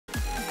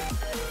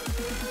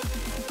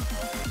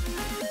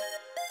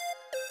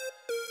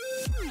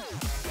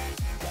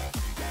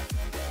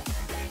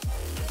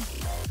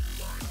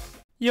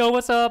Yo,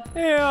 what's up?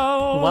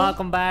 Yo.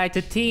 Welcome back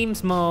to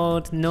Teams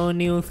mode. No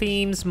new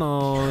themes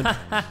mode.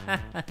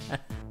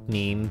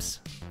 Memes.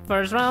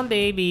 First round,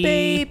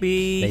 baby.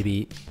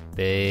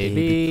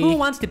 Baby. Who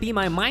wants to be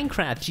my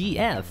Minecraft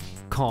GF?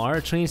 Car,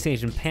 train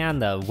station,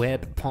 panda,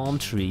 web, palm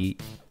tree.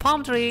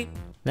 Palm tree.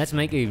 Let's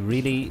make a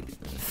really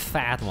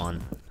fat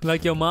one.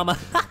 Like your mama.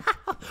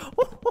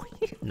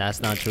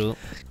 That's not true.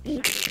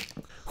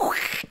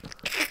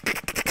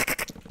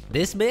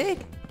 This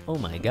big? Oh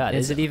my god.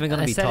 Is it even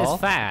gonna be tall?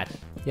 It's fat.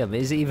 Yeah, but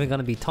is it even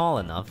gonna be tall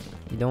enough?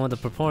 You don't want the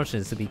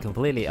proportions to be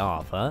completely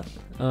off, huh?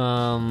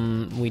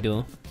 We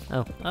do.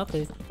 Oh,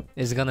 okay.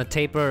 Is it gonna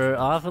taper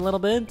off a little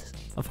bit?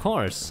 Of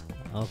course.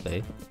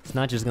 Okay. It's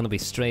not just gonna be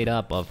straight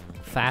up of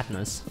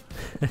fatness.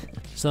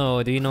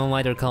 So, do you know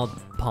why they're called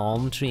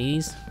palm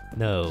trees?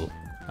 No.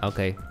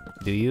 Okay.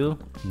 Do you?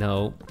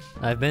 No.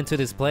 I've been to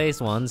this place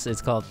once. It's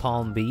called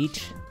Palm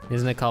Beach.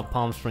 Isn't it called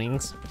Palm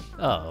Springs?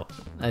 Oh,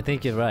 I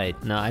think you're right.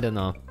 No, I don't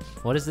know.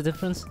 What is the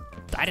difference?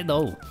 I don't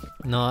know.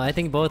 No, I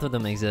think both of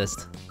them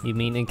exist. You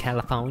mean in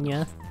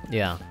California?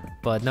 Yeah.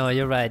 But no,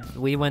 you're right.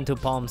 We went to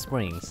Palm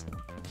Springs.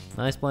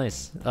 Nice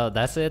place. Oh,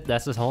 that's it?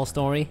 That's the whole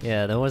story?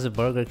 Yeah, there was a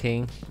Burger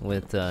King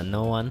with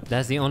no one.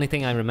 That's the only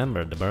thing I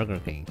remember, the Burger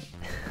King.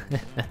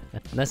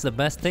 That's the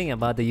best thing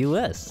about the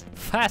US.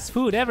 Fast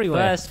food everywhere.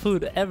 Fast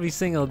food every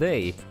single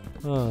day.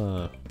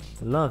 Oh,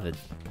 love it.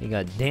 You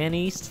got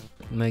Denny's,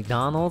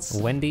 McDonald's,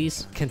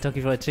 Wendy's,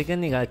 Kentucky Fried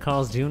Chicken, you got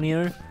Carl's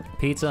Jr.,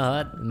 Pizza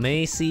Hut,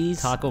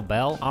 Macy's, Taco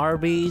Bell,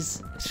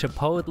 Arby's,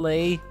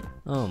 Chipotle.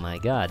 Oh my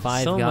god,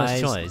 Five so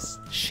Guys, much choice.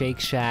 Shake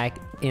Shack,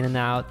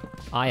 In-N-Out,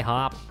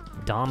 IHOP,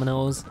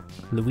 Domino's,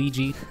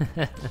 Luigi,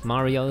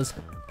 Mario's.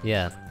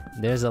 Yeah,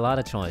 there's a lot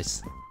of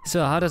choice.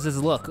 So how does this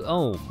look?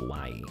 Oh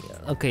my.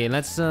 Okay,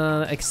 let's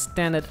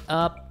extend it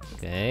up.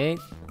 Okay,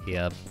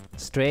 yep.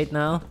 Straight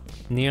now?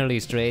 Nearly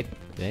straight.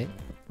 Okay,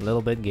 a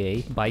little bit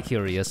gay.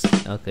 Bi-curious.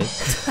 Okay.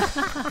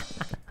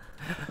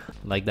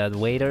 Like that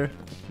waiter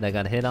that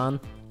got hit on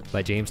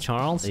By James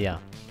Charles? Yeah.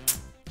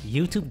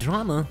 YouTube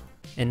drama.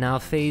 And now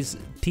FaZe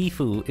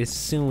Tfue is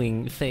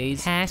suing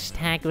FaZe.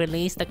 Hashtag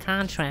release the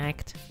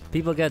contract.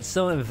 People get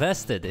so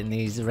invested in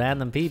these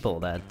random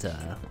people that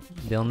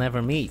they'll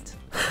never meet.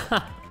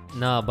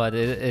 No, but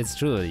it's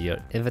true.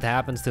 If it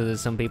happens to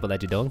some people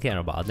that you don't care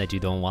about, that you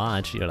don't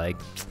watch, you're like,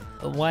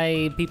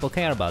 why people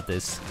care about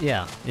this?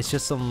 Yeah. It's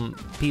just some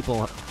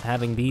people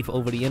having beef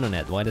over the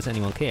internet. Why does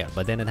anyone care?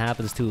 But then it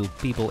happens to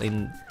people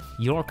in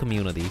your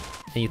community,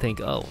 and you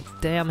think, oh,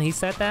 damn, he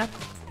said that?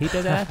 He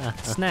did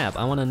that? Snap,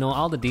 I want to know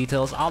all the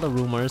details, all the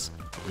rumors.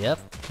 Yep.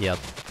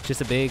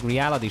 Just a big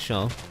reality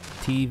show,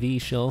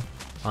 TV show,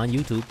 on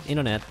YouTube,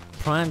 internet.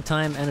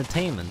 Primetime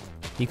entertainment.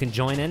 You can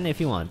join in if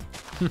you want.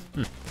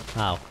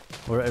 Wow.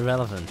 We're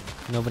irrelevant.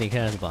 Nobody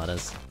cares about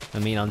us. I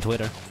mean, on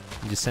Twitter,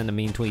 you just send a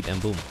mean tweet and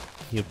boom,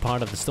 you're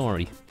part of the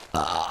story.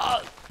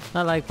 I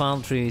like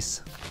palm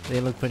trees.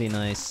 They look pretty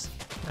nice.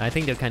 I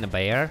think they're kind of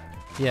bare.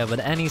 Yeah, but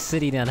any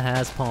city that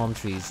has palm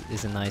trees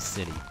is a nice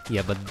city.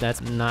 Yeah, but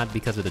that's not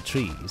because of the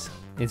trees.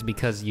 It's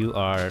because you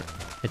are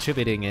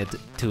attributing it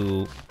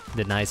to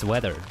the nice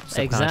weather,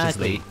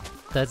 subconsciously. Exactly.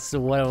 That's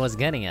what I was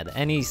getting at.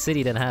 Any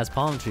city that has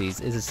palm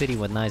trees is a city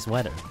with nice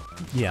weather.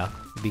 Yeah.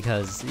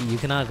 Because you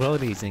cannot grow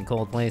these in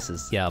cold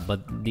places. Yeah,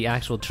 but the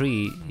actual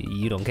tree,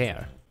 you don't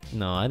care.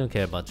 No, I don't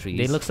care about trees.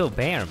 They look so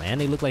bare, man.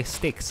 They look like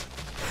sticks.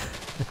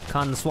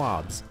 Cotton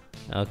swabs.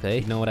 Okay.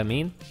 You know what I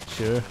mean?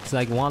 Sure. It's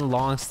like one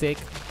long stick,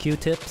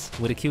 Q-tips,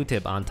 with a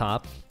Q-tip on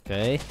top.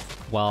 Okay.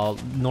 While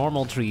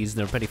normal trees,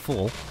 they're pretty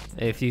full.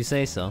 If you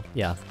say so.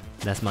 Yeah,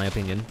 that's my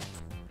opinion.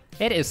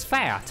 It is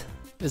fat.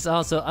 It's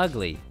also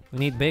ugly. We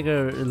need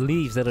bigger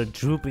leaves that are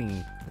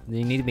drooping.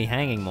 They need to be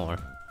hanging more.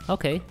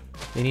 Okay.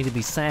 They need to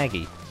be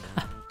saggy.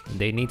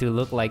 They need to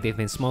look like they've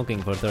been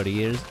smoking for 30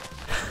 years.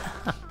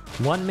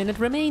 1 minute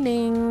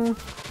remaining.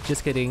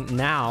 Just kidding.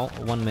 Now,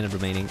 1 minute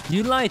remaining.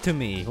 You lied to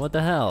me. What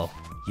the hell?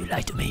 You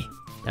lied to me.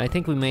 I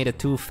think we made it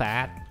too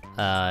fat.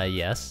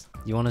 Yes.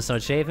 You want to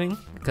start shaving?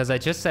 Because I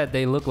just said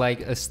they look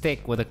like a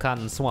stick with a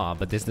cotton swab,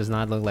 but this does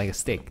not look like a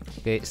stick.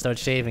 Okay, start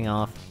shaving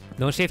off.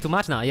 Don't shave too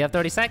much now. You have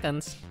 30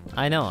 seconds.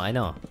 I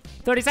know.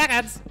 30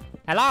 seconds.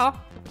 Hello?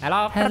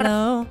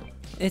 Hello?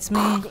 It's me.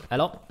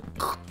 Hello?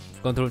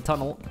 Going through the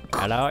tunnel.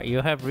 Hello,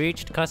 you have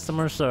reached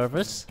customer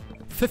service.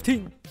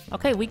 15.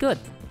 Okay, we good.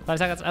 5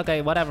 seconds.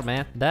 Okay, whatever,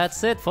 man.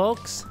 That's it,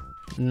 folks.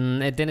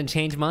 It didn't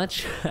change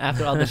much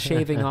after all the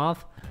shaving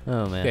off.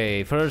 Oh, man.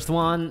 Okay, first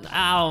one.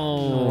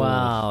 Ow!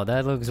 Wow,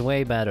 that looks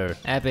way better.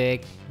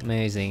 Epic.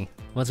 Amazing.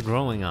 What's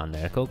growing on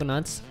there?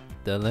 Coconuts?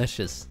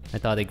 Delicious. I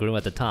thought they grew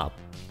at the top.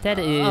 That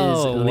is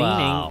leaning.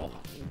 Wow.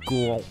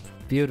 Cool.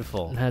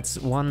 Beautiful. That's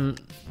one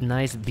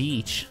nice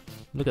beach.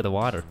 Look at the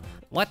water.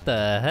 What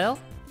the hell?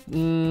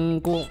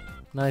 Cool.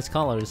 Nice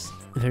colors.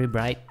 Very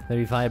bright.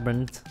 Very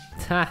vibrant.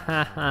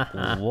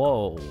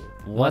 Whoa.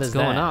 What's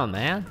going on,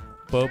 man?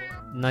 Boop.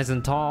 Nice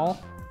and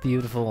tall.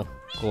 Beautiful.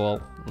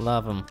 Cool.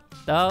 Love them.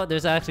 Oh,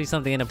 there's actually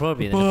something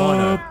inappropriate in the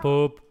corner.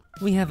 Boop.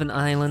 We have an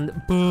island.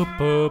 Boop,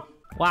 boop.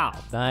 Wow.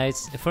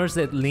 Nice. First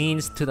it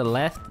leans to the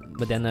left,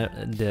 but then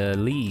the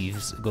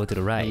leaves go to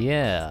the right.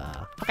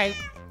 Yeah. Okay.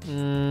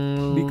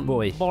 Big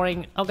boy.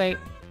 Boring. Okay.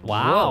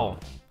 Wow. Whoa.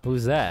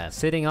 Who's that?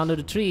 Sitting under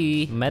the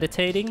tree.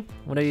 Meditating?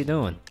 What are you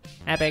doing?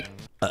 Epic.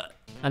 Another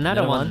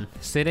Another one. one.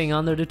 Sitting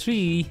under the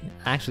tree.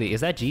 Actually,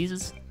 is that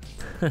Jesus?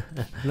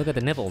 Look at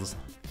the nipples.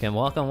 Can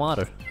walk on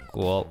water.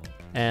 Cool.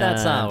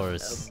 That's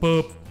ours.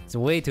 Boop. It's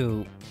way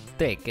too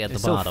thick at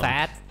It's the so bottom.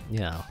 fat.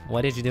 Yeah.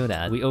 Why did you do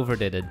that? We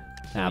overdid it.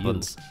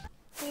 Happens.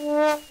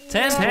 10th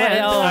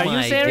 10? Oh Are you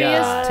my serious?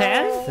 God.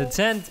 10? The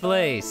 10th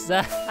place.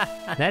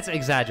 That's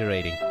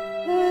exaggerating.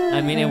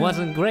 I mean, it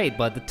wasn't great,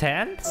 but the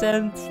 10th?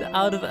 10th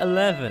out of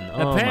 11.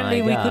 Oh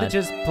Apparently, my we God. could have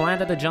just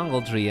planted a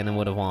jungle tree and it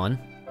would have won.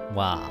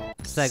 Wow.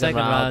 Second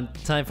round.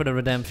 Time for the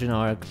redemption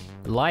arc.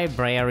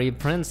 Library,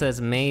 Princess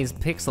May's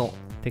pixel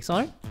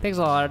Pixar?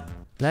 art.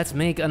 Let's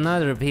make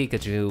another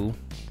Pikachu.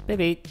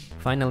 Baby.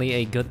 Finally,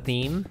 a good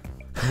theme.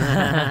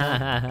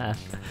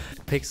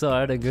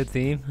 Pixar, a good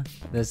theme?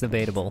 That's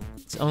debatable.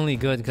 It's only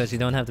good because you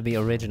don't have to be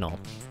original.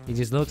 You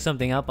just look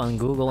something up on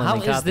Google and How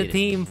then is copy the it.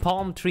 theme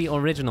palm tree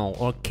original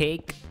or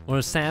cake or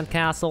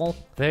sandcastle?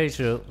 Very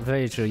true,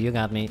 very true. You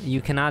got me.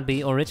 You cannot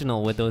be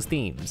original with those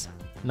themes.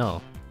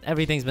 No,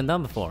 everything's been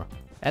done before.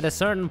 At a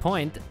certain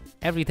point,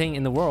 everything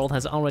in the world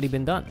has already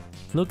been done.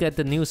 Look at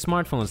the new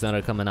smartphones that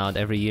are coming out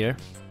every year.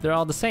 They're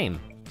all the same.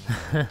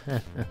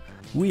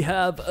 We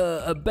have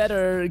a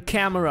better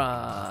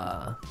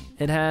camera.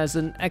 It has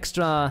an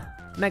extra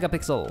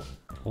megapixel.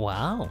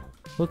 Wow.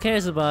 Who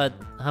cares about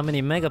how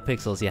many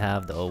megapixels you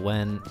have though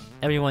when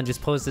everyone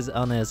just posts it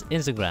on his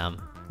Instagram,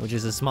 which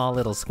is a small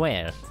little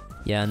square.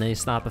 Yeah, and they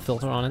slap a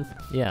filter on it.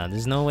 Yeah,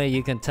 there's no way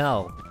you can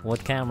tell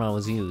what camera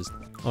was used.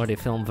 Or they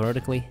film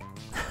vertically.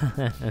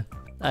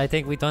 I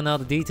think we've done all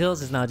the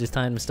details. It's now just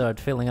time to start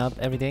filling up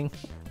everything.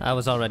 I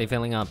was already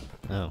filling up.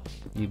 Oh,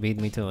 you beat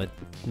me to it.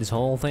 This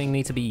whole thing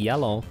needs to be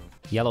yellow.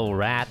 Yellow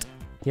rat.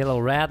 Yellow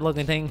rat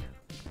looking thing.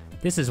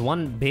 This is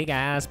one big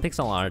ass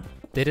pixel art.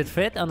 Did it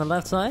fit on the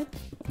left side?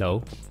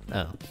 No.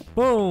 Oh.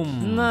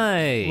 Boom!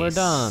 Nice. We're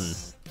done.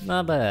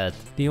 Not bad.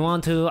 Do you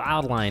want to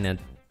outline it?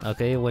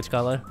 Okay, which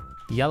color?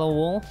 Yellow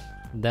wool?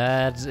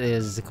 That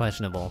is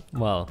questionable.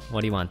 Well,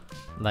 what do you want?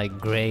 Like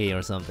gray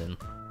or something.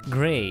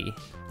 Gray.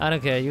 I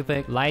don't care, you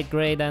pick. Light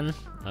gray then?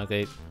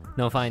 Okay.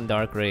 No, fine,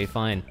 dark gray,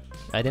 fine.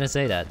 I didn't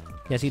say that.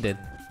 Yes, you did.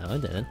 No, I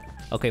didn't.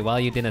 Okay, well,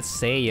 you didn't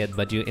say it,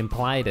 but you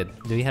implied it.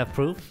 Do you have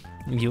proof?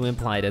 You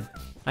implied it.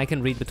 I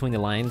can read between the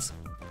lines.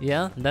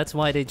 Yeah, that's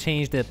why they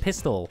changed the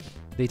pistol.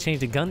 They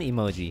changed the gun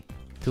emoji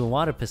to a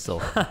water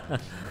pistol.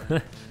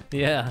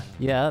 Yeah.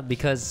 Yeah,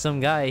 because some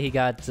guy, he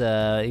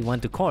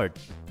went to court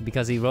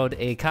because he wrote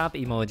a cop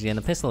emoji and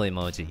a pistol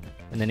emoji.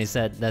 And then he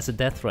said, that's a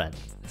death threat.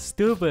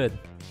 Stupid.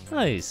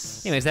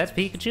 Nice. Anyways, that's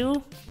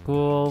Pikachu.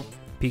 Cool.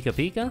 Pika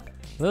Pika.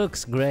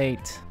 Looks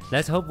great.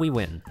 Let's hope we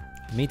win.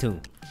 Me too.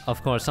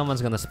 Of course,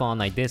 someone's gonna spawn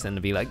like this and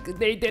be like,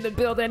 they didn't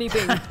build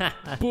anything.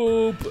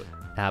 Boop.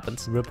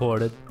 Happens.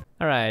 Reported.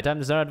 Alright, time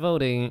to start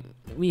voting.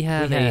 We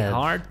have a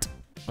heart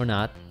or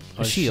not?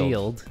 Or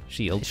Shield.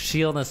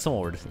 Shield and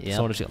sword. Yeah.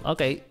 Sword or shield.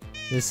 Okay.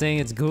 They're saying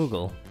it's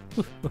Google.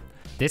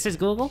 This is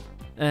Google?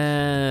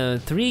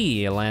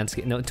 3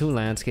 landscape, no, 2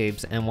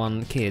 landscapes and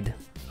 1 kid.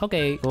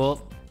 Okay.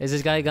 Cool. Is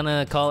this guy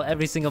gonna call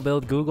every single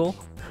build Google?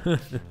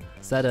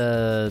 Is that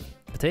a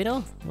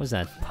potato? What's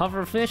that?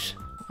 Pufferfish?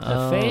 A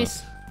Oh.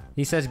 face?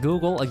 He says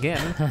Google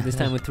again, this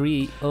time with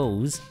 3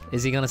 O's.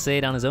 Is he gonna say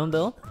it on his own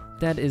build?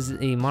 That is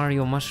a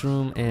Mario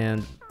mushroom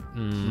and...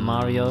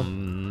 Mario.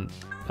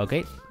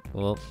 Okay.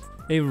 Well,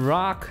 A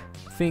rock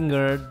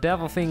finger,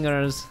 devil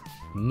fingers.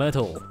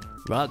 metal.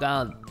 Rock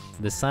on.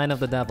 The sign of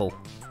the devil.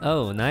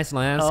 Oh, nice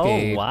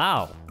landscape. Oh,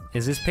 wow.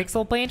 Is this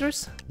Pixel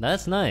Painters?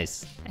 That's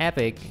nice.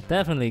 Epic.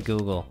 Definitely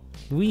Google.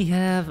 We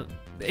have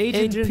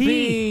Agent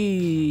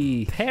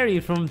P. Perry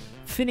from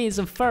Phineas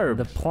and Ferb.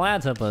 The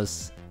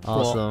platypus.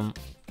 Awesome.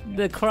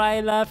 The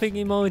cry laughing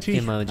emoji.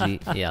 Emoji.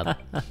 Yeah.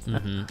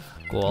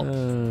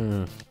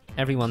 Cool.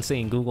 Everyone's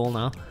saying Google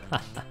now.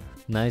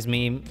 Nice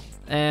meme.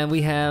 And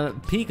we have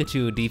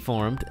Pikachu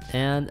deformed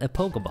and a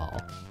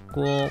Pokeball.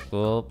 Cool.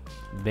 Cool.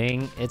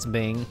 Bing. It's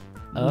Bing.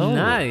 Oh.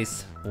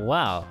 Nice.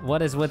 Wow.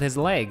 What is with his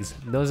legs?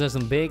 Those are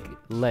some big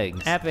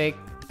legs. Epic.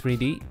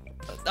 3D.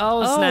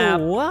 Oh, snap.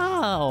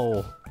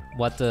 Wow.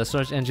 What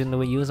search engine do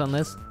we use on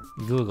this?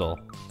 Google.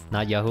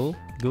 Not Yahoo?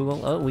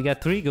 Google. Oh, we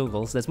got 3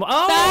 Googles. That's more.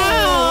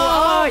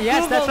 Oh,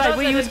 yes, Google that's right. does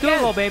We it use again.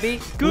 Google, baby.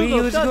 Google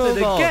we use does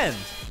Google. it again.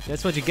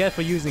 That's what you get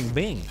for using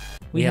Bing.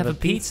 We have a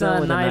pizza,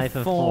 with knife,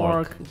 and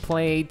fork,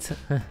 plate.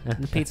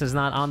 The pizza's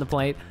not on the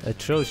plate.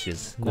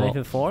 Atrocious. Cool. Knife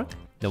and fork?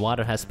 The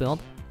water has spilled.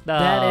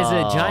 That is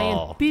a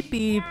giant beep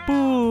beep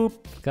boop.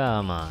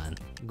 Come on.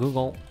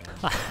 Google.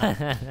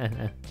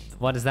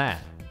 What is that?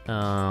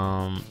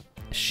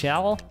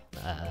 Shell?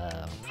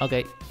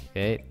 Okay.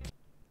 Okay.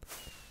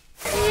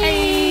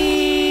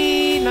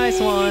 Hey,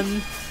 nice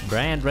one.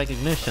 Brand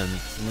recognition.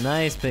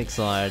 Nice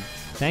pixel art.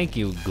 Thank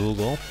you,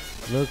 Google.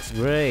 Looks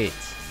great.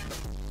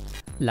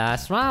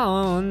 Last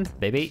round,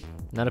 baby.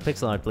 Another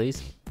pixel art,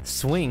 please.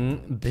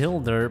 Swing,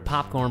 builder,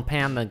 popcorn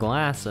panda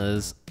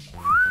glasses.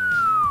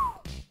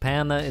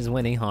 Panda is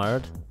winning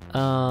hard.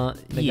 The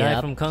guy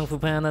from Kung Fu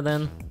Panda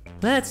then?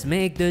 Let's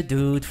make the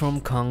dude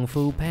from Kung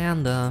Fu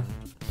Panda.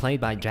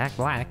 Played by Jack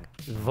Black.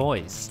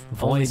 Voiced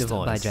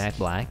By Jack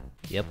Black.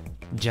 Yep.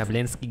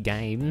 Jablinski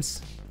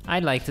Games. I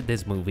liked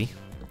this movie.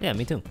 Yeah,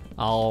 me too.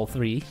 All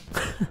three.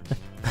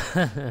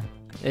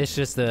 It's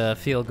just a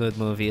feel-good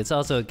movie. It's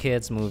also a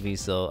kid's movie,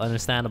 so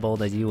understandable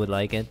that you would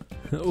like it.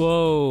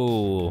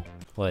 Whoa.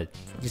 What?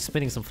 You're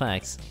spitting some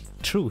facts.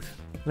 Truth.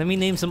 Let me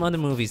name some other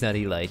movies that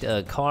he liked.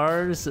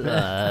 Cars.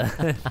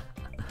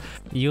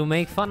 You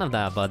make fun of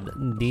that, but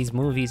these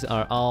movies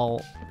are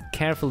all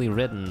carefully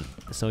written,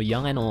 so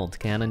young and old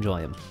can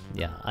enjoy them.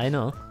 Yeah, I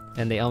know.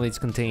 And they always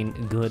contain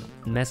good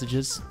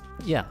messages.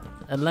 Yeah,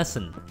 a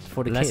lesson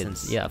for the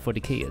kids. Yeah, for the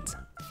kids.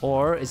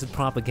 Or is it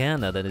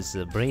propaganda that is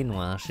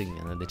brainwashing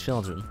the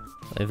children?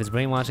 If it's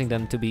brainwashing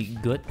them to be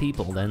good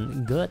people,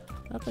 then good.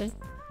 Okay.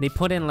 They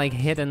put in like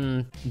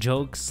hidden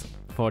jokes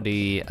for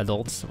the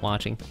adults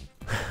watching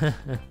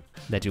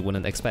that you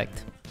wouldn't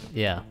expect.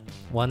 Yeah,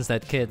 ones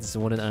that kids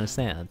wouldn't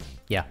understand.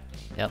 Yeah.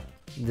 Yep.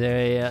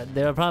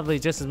 There are probably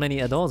just as many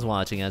adults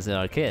watching as there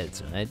are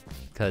kids, right?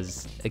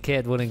 Because a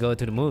kid wouldn't go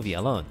to the movie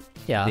alone.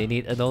 Yeah. They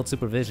need adult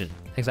supervision.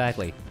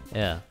 Exactly.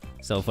 Yeah.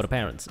 So for the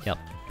parents, yep,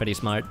 pretty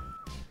smart.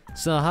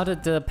 So how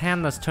did the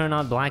pandas turn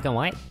out black and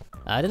white?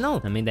 I don't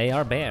know. I mean, they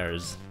are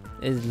bears.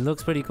 It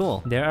looks pretty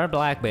cool. There are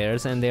black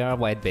bears and there are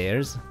white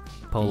bears.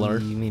 Polar.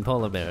 You mean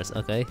polar bears,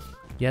 okay.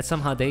 Yet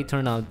somehow they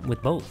turn out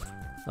with both.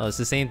 Oh, it's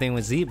the same thing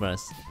with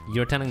zebras.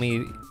 You're telling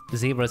me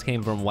zebras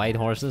came from white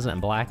horses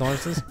and black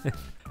horses?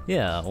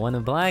 Yeah, when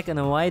a black and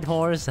a white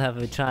horse have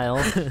a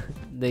child,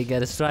 they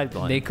get a striped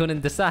one. They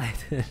couldn't decide.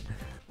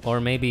 Or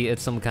maybe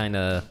it's some kind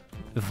of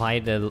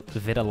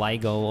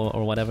vitiligo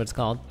or whatever it's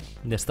called.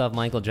 The stuff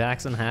Michael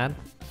Jackson had.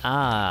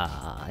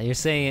 Ah, you're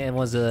saying it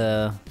was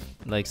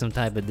like some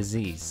type of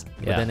disease,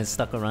 but Yeah. then it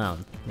stuck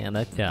around.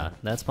 Yeah,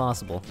 that's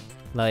possible.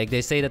 Like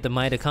they say that the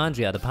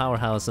mitochondria, the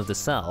powerhouse of the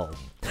cell,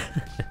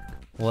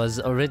 was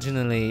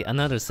originally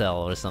another cell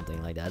or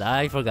something like that.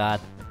 I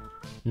forgot.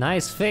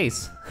 Nice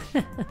face.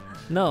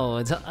 No,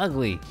 it's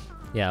ugly.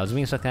 Yeah, I was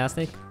being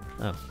sarcastic.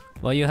 Oh,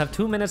 Well, you have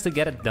 2 minutes to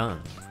get it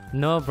done.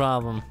 no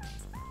problem.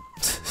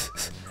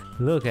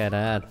 Look at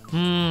that.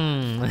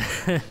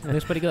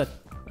 Looks pretty good.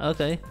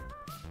 Okay.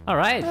 All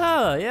right.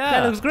 Oh, yeah.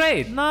 That looks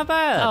great. Not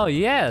bad. Oh,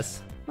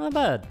 yes. Not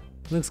bad.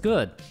 Looks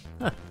good.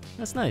 Huh,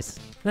 that's nice.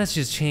 Let's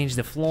just change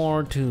the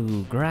floor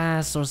to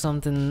grass or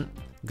something.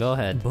 Go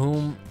ahead.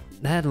 Boom.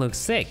 That looks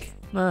sick.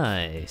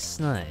 Nice,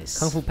 nice.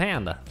 Kung Fu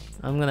Panda.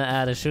 I'm gonna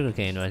add a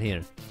sugarcane right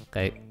here.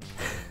 Okay.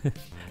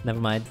 Never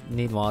mind.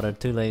 Need water.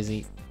 Too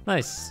lazy.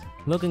 Nice.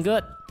 Looking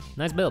good.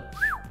 Nice build.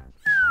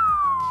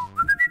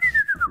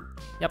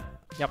 Yep.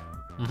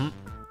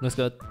 Looks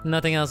good.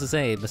 Nothing else to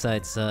say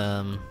besides,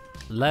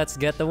 let's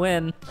get the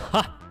win.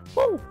 Ha!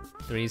 Woo!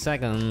 3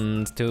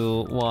 seconds,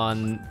 2,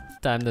 1.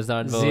 Time to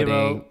start voting.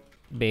 0.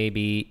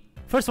 Baby.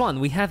 First one,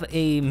 we have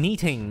a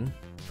meeting.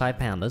 5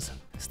 pandas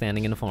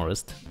standing in the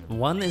forest.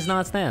 One is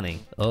not standing.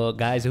 Oh,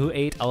 guys who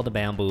ate all the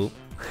bamboo.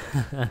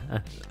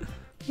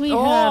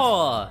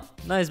 Oh!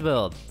 Nice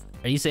build.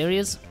 Are you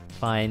serious?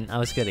 Fine, I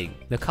was kidding.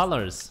 The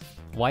colors.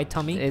 White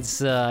tummy.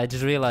 It's, I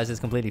just realized it's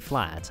completely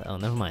flat. Oh,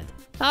 never mind.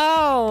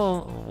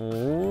 Oh!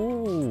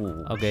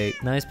 Ooh. Okay.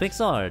 Nice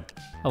pixel art.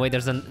 Oh wait,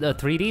 there's a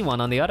 3D one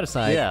on the other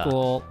side. Yeah.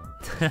 Cool.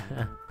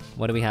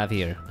 What do we have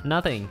here?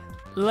 Nothing.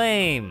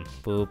 Lame.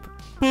 Boop.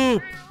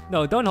 Boop!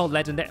 No, don't hold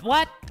legendary.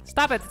 What?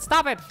 Stop it!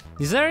 Stop it!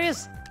 You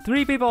serious?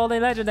 3 people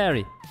holding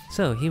legendary.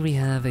 So here we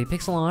have a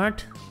pixel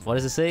art. What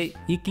does it say?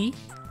 Iki.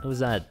 Who's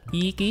that?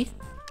 Iki.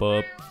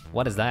 Boop.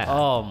 What is that?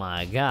 Oh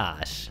my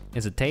gosh.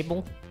 It's a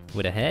table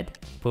with a head.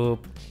 Boop.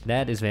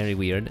 That is very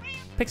weird.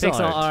 Pixel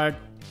art.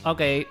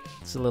 Okay.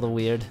 It's a little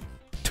weird.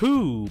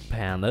 2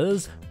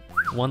 pandas.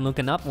 One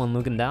looking up, one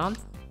looking down.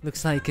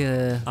 Looks like,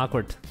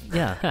 Awkward.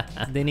 yeah,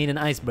 they need an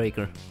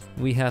icebreaker.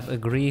 We have a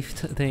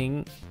griefed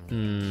thing.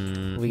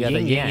 We got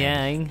a yin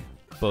yang.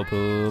 Boop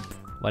boop.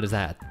 What is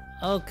that?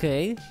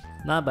 Okay,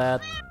 not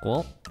bad.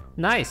 Cool.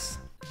 Nice.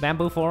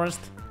 Bamboo forest.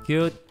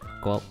 Cute.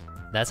 Cool.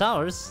 That's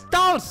ours.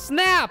 Don't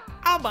snap!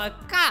 Oh my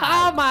god!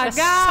 Oh my That's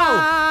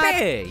god! So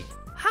big!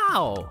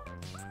 How?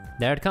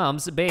 There it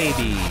comes,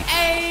 baby.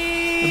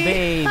 Hey!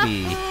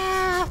 Baby.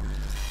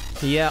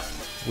 Yep.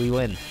 We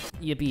win.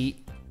 Yippee.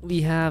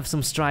 We have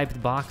some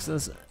striped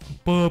boxes.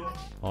 Boop.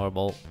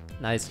 Horrible.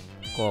 Nice.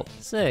 Cool.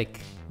 Sick.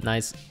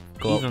 Nice.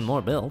 Cool. Even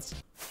more builds.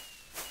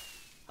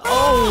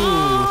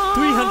 Oh!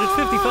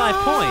 355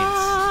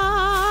 points!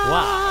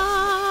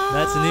 Wow.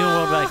 That's a new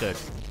world record.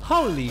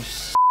 Holy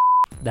sh!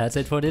 That's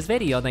it for this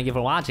video. Thank you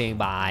for watching.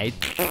 Bye.